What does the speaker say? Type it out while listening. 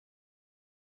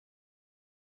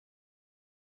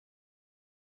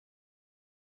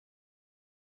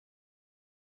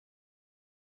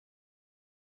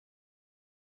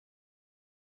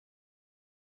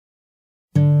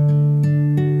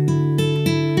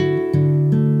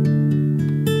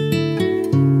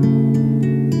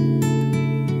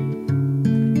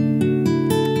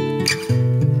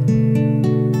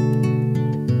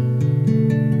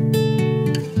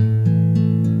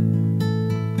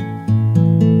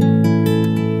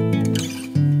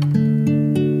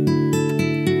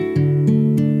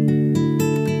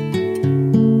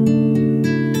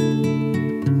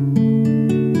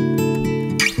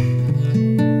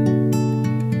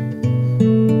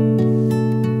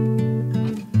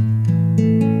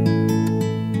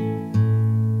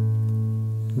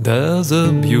There's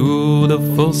a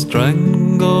beautiful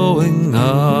strength going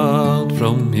out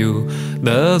from you.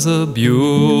 There's a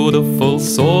beautiful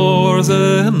source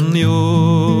in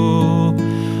you.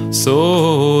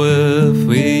 So if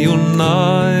we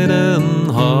unite in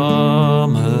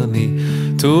harmony,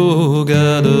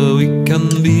 together we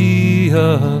can be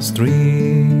a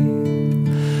stream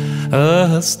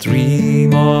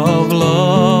of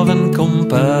love and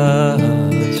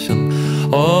compassion,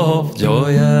 of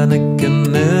joy and equanimity,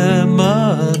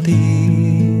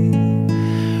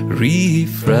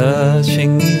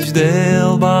 refreshing each day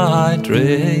by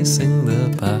tracing the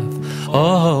path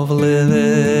of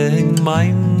living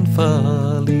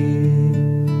mindfully.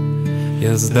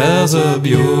 Yes, there's a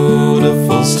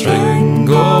beautiful strength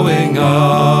going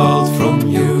out from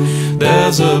you.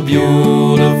 There's a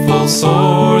beautiful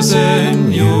source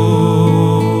in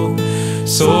you.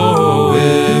 So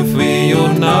if we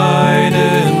unite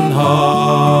in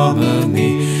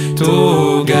harmony,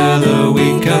 together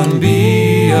we can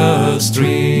be a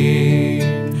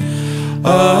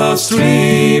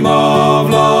stream of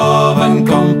love and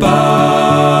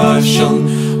compassion,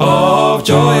 of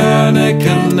joy and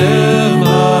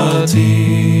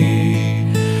equanimity,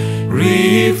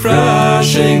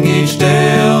 refreshing each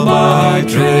day by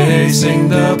tracing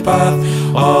the path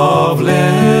of living